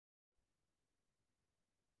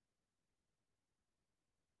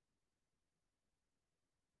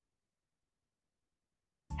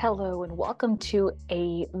Hello, and welcome to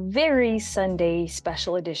a very Sunday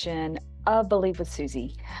special edition of Believe with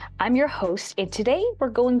Susie. I'm your host, and today we're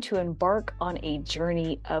going to embark on a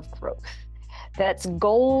journey of growth. That's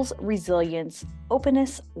goals, resilience,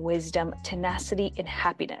 openness, wisdom, tenacity, and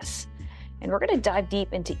happiness. And we're going to dive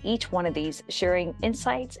deep into each one of these, sharing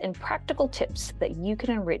insights and practical tips that you can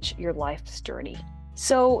enrich your life's journey.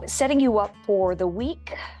 So, setting you up for the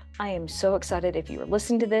week, I am so excited if you are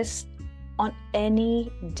listening to this on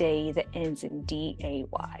any day that ends in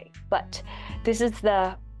DAY. But this is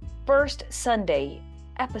the first Sunday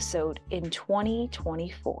episode in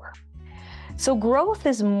 2024. So growth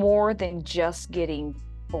is more than just getting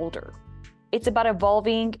older. It's about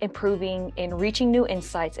evolving, improving, and reaching new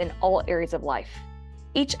insights in all areas of life.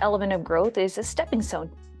 Each element of growth is a stepping stone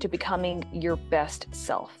to becoming your best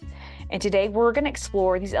self. And today we're going to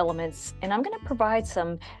explore these elements, and I'm going to provide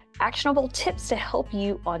some actionable tips to help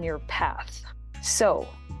you on your path. So,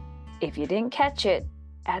 if you didn't catch it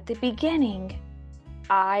at the beginning,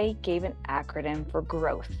 I gave an acronym for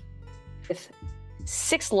growth with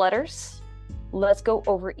 6 letters. Let's go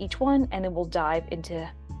over each one, and then we'll dive into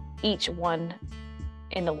each one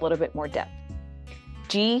in a little bit more depth.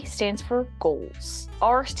 G stands for goals.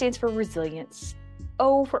 R stands for resilience.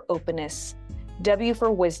 O for openness. W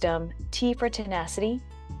for wisdom. T for tenacity.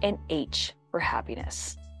 And H for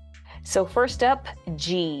happiness. So first up,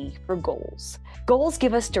 G for goals. Goals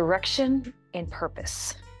give us direction and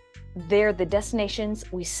purpose. They're the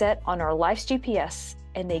destinations we set on our life's GPS,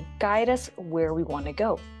 and they guide us where we want to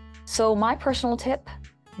go. So my personal tip,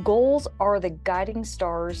 goals are the guiding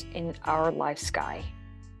stars in our life sky.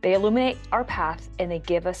 They illuminate our path, and they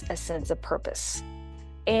give us a sense of purpose.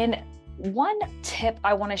 And one tip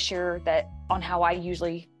I want to share that on how I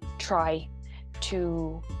usually try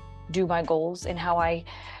to do my goals and how I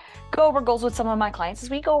go over goals with some of my clients is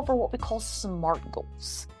we go over what we call SMART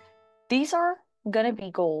goals. These are going to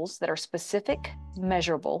be goals that are specific,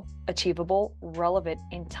 measurable, achievable, relevant,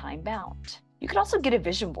 and time-bound. You can also get a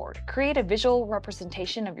vision board. Create a visual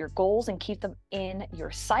representation of your goals and keep them in your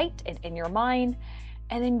sight and in your mind,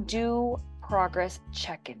 and then do progress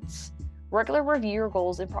check-ins. Regular review your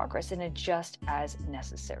goals and progress and adjust as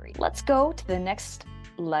necessary. Let's go to the next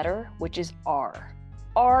letter, which is R.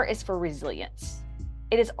 R is for resilience.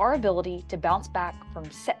 It is our ability to bounce back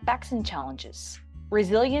from setbacks and challenges.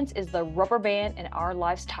 Resilience is the rubber band in our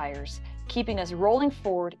life's tires, keeping us rolling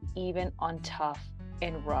forward even on tough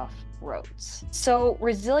and rough roads. So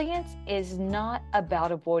resilience is not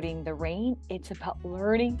about avoiding the rain, it's about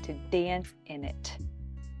learning to dance in it.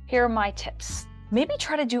 Here are my tips. Maybe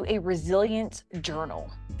try to do a resilience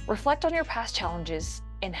journal. Reflect on your past challenges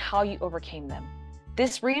and how you overcame them.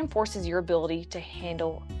 This reinforces your ability to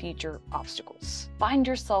handle future obstacles. Find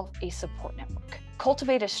yourself a support network.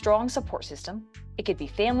 Cultivate a strong support system. It could be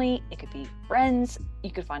family, it could be friends, you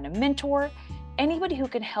could find a mentor, anybody who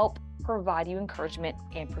can help provide you encouragement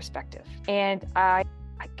and perspective. And I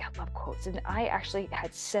love quotes, and I actually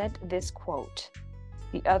had said this quote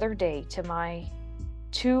the other day to my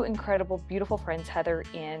 2 incredible, beautiful friends, Heather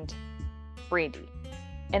and Brandy.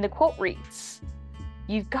 And the quote reads,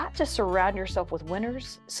 "You've got to surround yourself with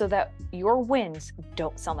winners so that your wins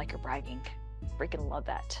don't sound like you're bragging." Freaking love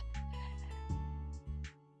that.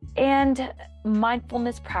 And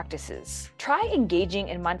mindfulness practices. Try engaging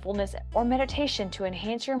in mindfulness or meditation to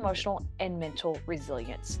enhance your emotional and mental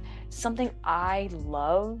resilience. Something I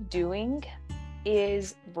love doing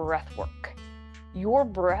is breath work. Your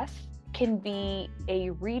breath can be a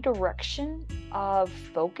redirection of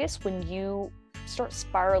focus when you start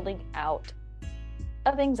spiraling out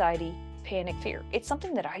of anxiety, panic, fear. It's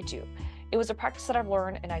something that I do. It was a practice that I've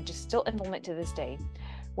learned and I just still implement to this day.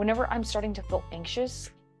 Whenever I'm starting to feel anxious,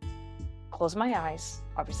 close my eyes.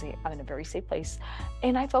 Obviously, I'm in a very safe place.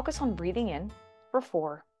 And I focus on breathing in for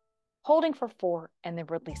 4, holding for 4, and then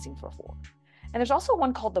releasing for 4. And there's also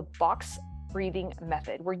one called the box breathing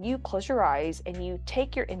method, where you close your eyes and you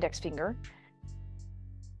take your index finger,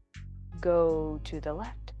 go to the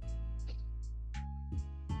left,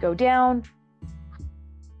 go down,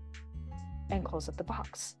 and close up the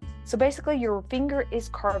box. So basically your finger is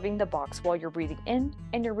carving the box while you're breathing in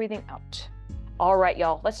and you're breathing out. All right,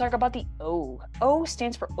 y'all, let's talk about the O. O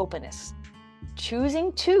stands for openness.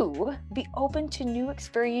 Choosing to be open to new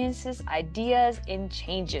experiences, ideas, and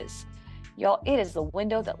changes. Y'all, it is the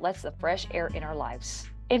window that lets the fresh air in our lives.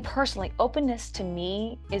 And personally, openness to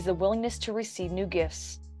me is the willingness to receive new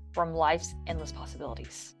gifts from life's endless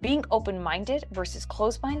possibilities. Being open-minded versus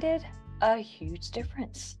closed-minded, a huge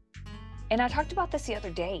difference. And I talked about this the other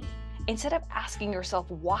day. Instead of asking yourself,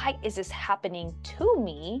 why is this happening to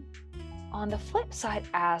me? On the flip side,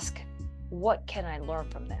 ask, what can I learn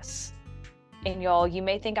from this? And y'all, you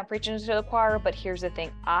may think I'm preaching to the choir, but here's the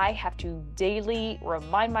thing. I have to daily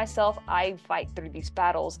remind myself I fight through these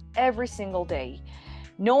battles every single day.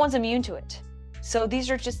 No one's immune to it. So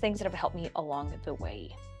these are just things that have helped me along the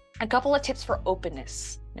way. A couple of tips for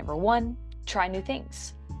openness. Number one, try new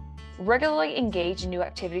things. Regularly engage in new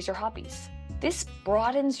activities or hobbies. This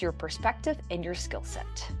broadens your perspective and your skill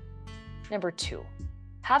set. Number two,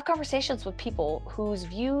 have conversations with people whose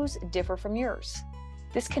views differ from yours.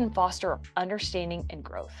 This can foster understanding and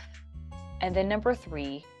growth. And then number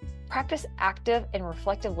three, practice active and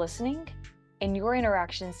reflective listening in your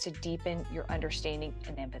interactions to deepen your understanding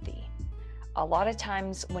and empathy. A lot of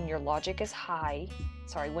times when your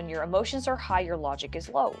when your emotions are high, your logic is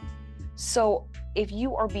low. So if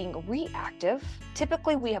you are being reactive,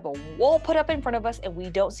 typically we have a wall put up in front of us and we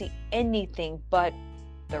don't see anything but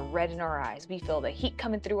the red in our eyes. We feel the heat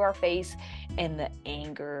coming through our face and the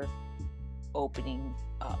anger opening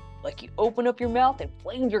up. Like you open up your mouth and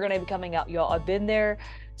flames are going to be coming out. Y'all, I've been there.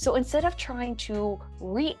 So instead of trying to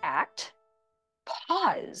react,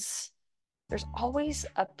 pause. There's always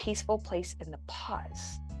a peaceful place in the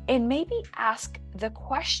pause. And maybe ask the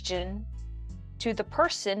question to the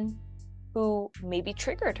person who maybe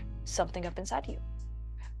triggered something up inside you.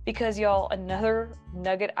 Because y'all, another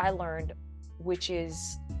nugget I learned, which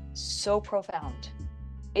is so profound,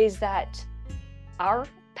 is that our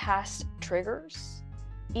past triggers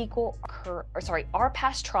our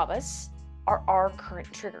past traumas are our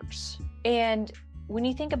current triggers. And when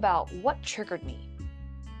you think about what triggered me,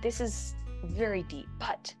 this is very deep,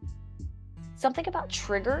 but something about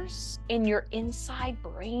triggers in your inside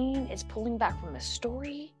brain is pulling back from the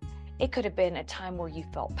story. It could have been a time where you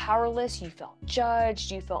felt powerless, you felt judged,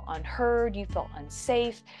 you felt unheard, you felt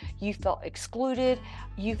unsafe, you felt excluded,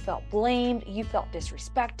 you felt blamed, you felt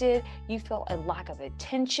disrespected, you felt a lack of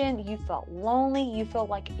attention, you felt lonely, you felt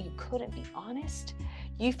like you couldn't be honest,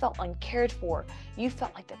 you felt uncared for, you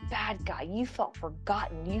felt like the bad guy, you felt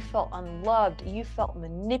forgotten, you felt unloved, you felt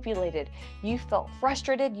manipulated, you felt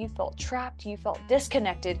frustrated, you felt trapped, you felt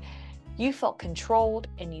disconnected, you felt controlled,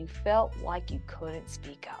 and you felt like you couldn't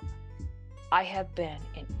speak up. I have been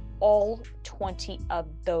in all 20 of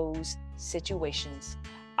those situations.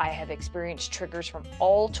 I have experienced triggers from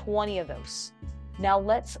all 20 of those. Now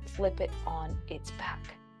let's flip it on its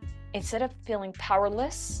back. Instead of feeling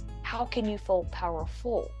powerless, how can you feel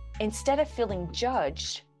powerful? Instead of feeling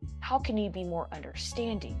judged, how can you be more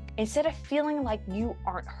understanding? Instead of feeling like you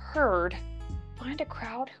aren't heard, find a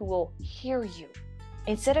crowd who will hear you.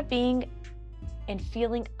 Instead of being and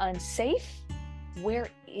feeling unsafe, where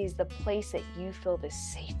is the place that you feel the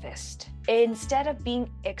safest? Instead of being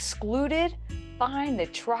excluded, find the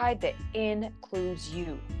tribe that includes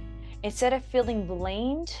you. Instead of feeling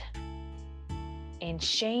blamed and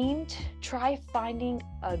shamed, try finding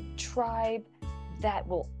a tribe that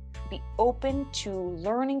will be open to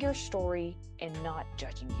learning your story and not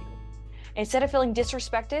judging you. Instead of feeling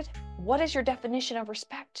disrespected, what is your definition of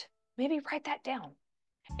respect? Maybe write that down.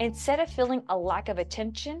 Instead of feeling a lack of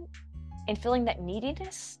attention and feeling that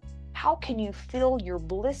neediness, how can you fill your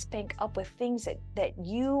bliss bank up with things that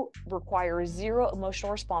you require zero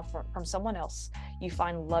emotional response from someone else? You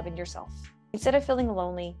find love in yourself. Instead of feeling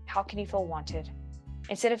lonely, how can you feel wanted?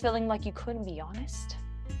 Instead of feeling like you couldn't be honest,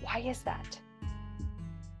 why is that?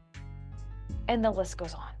 And the list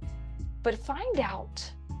goes on. But find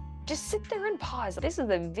out, just sit there and pause. This is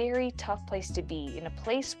a very tough place to be, in a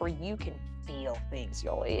place where you can feel things,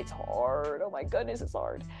 y'all. It's hard. Oh my goodness, it's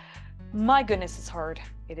hard. My goodness, it's hard.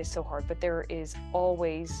 It is so hard, but there is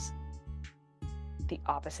always the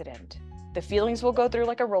opposite end. The feelings will go through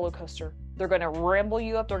like a roller coaster. They're going to ramble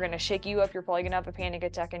you up. They're going to shake you up. You're probably going to have a panic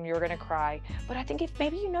attack and you're going to cry. But I think if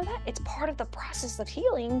maybe you know that it's part of the process of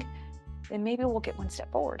healing, then maybe we'll get one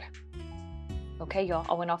step forward. Okay, y'all,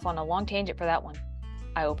 I went off on a long tangent for that one.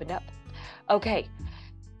 I opened up. Okay,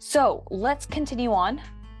 so let's continue on.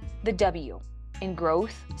 The W in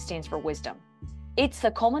growth stands for wisdom. It's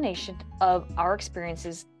the culmination of our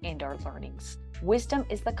experiences and our learnings. Wisdom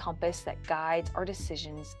is the compass that guides our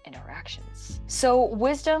decisions and our actions. So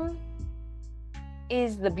wisdom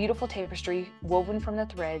is the beautiful tapestry woven from the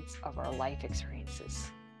threads of our life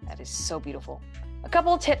experiences. That is so beautiful. A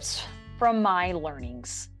couple of tips from my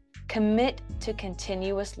learnings. Commit to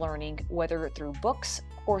continuous learning, whether through books,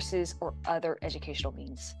 courses, or other educational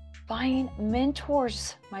means. Find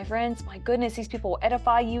mentors, my friends. My goodness, these people will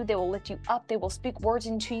edify you. They will lift you up. They will speak words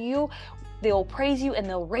into you. They will praise you and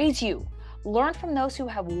they'll raise you. Learn from those who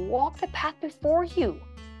have walked the path before you.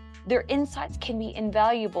 Their insights can be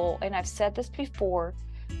invaluable. And I've said this before,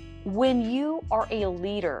 when you are a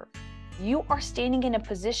leader, You are standing in a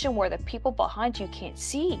position where the people behind you can't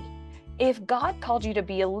see. If God called you to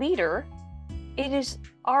be a leader, it is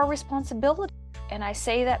our responsibility. And I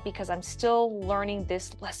say that because I'm still learning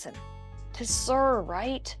this lesson to serve,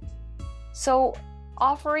 right? So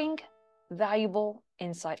offering valuable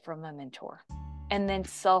insight from a mentor, and then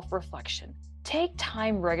self-reflection. Take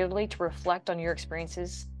time regularly to reflect on your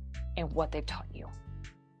experiences and what they've taught you.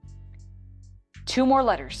 2 more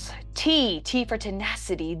letters. T for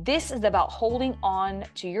tenacity. This is about holding on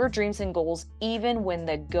to your dreams and goals even when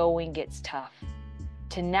the going gets tough.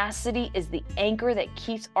 Tenacity is the anchor that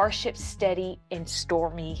keeps our ship steady in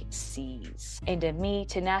stormy seas. And to me,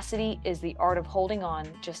 tenacity is the art of holding on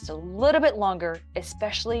just a little bit longer,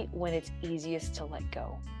 especially when it's easiest to let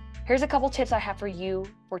go. Here's a couple tips I have for you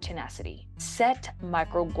for tenacity. Set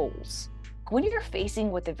micro goals. When you're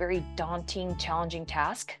facing with a very daunting, challenging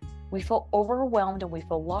task, we feel overwhelmed and we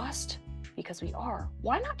feel lost because we are.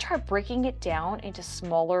 Why not try breaking it down into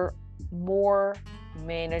smaller, more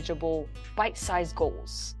manageable, bite-sized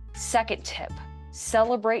goals? Second tip,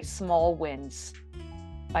 celebrate small wins.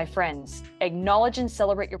 My friends, acknowledge and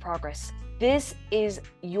celebrate your progress. This is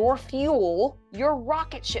your fuel, your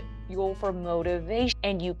rocket ship fuel for motivation.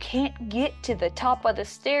 And you can't get to the top of the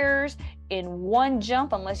stairs in one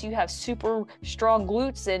jump unless you have super strong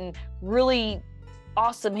glutes and really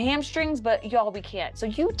awesome hamstrings, but y'all, we can't. So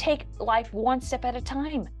you take life one step at a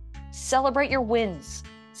time. Celebrate your wins.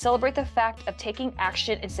 Celebrate the fact of taking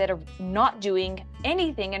action instead of not doing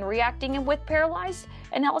anything and reacting and with paralyzed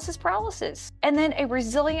analysis paralysis. And then a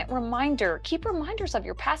resilient reminder. Keep reminders of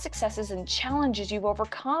your past successes and challenges you've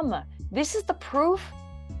overcome. This is the proof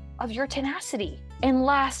of your tenacity. And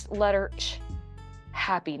last letter,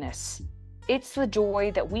 happiness. It's the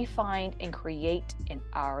joy that we find and create in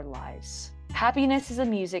our lives. Happiness is a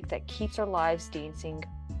music that keeps our lives dancing,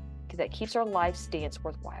 that keeps our lives dance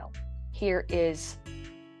worthwhile. Here is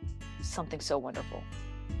something so wonderful.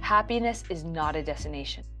 Happiness is not a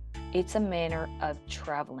destination. It's a manner of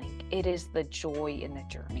traveling. It is the joy in the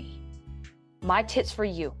journey. My tips for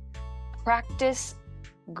you: practice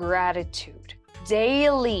gratitude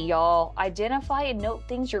daily, y'all. Identify and note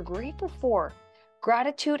things you're grateful for.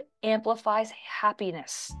 Gratitude amplifies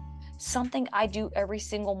happiness. Something I do every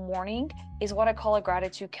single morning is what I call a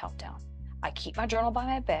gratitude countdown. I keep my journal by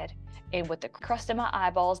my bed, and with the crust in my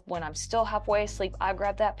eyeballs, when I'm still halfway asleep, I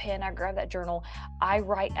grab that pen, I grab that journal, I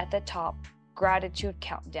write at the top, gratitude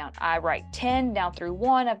countdown. I write 10 down through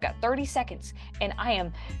 1, I've got 30 seconds, and I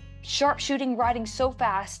am sharpshooting writing so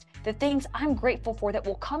fast the things I'm grateful for that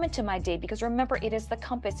will come into my day, because remember, it is the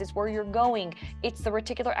compass, it's where you're going. It's the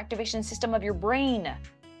reticular activation system of your brain.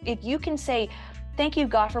 If you can say, thank you,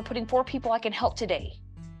 God, for putting 4 people I can help today,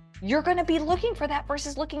 you're going to be looking for that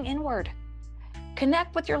versus looking inward.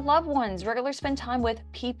 Connect with your loved ones. Regularly spend time with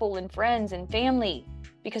people and friends and family,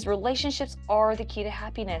 because relationships are the key to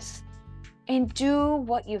happiness. And do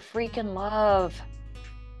what you freaking love.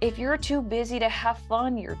 If you're too busy to have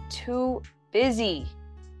fun, you're too busy.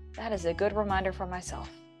 That is a good reminder for myself.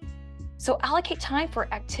 So allocate time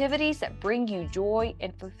for activities that bring you joy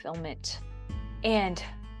and fulfillment. And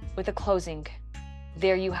with a closing,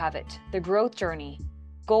 there you have it, the growth journey.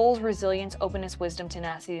 Goals, resilience, openness, wisdom,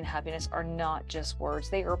 tenacity, and happiness are not just words.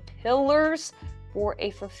 They are pillars for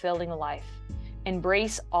a fulfilling life.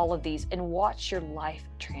 Embrace all of these and watch your life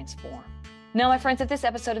transform. Now, my friends, if this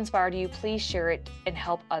episode inspired you, please share it and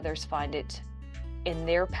help others find it in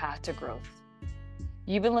their path to growth.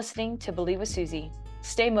 You've been listening to Believe with Susie.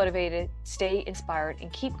 Stay motivated, stay inspired,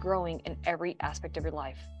 and keep growing in every aspect of your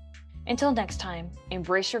life. Until next time,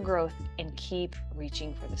 embrace your growth and keep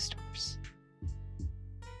reaching for the stars.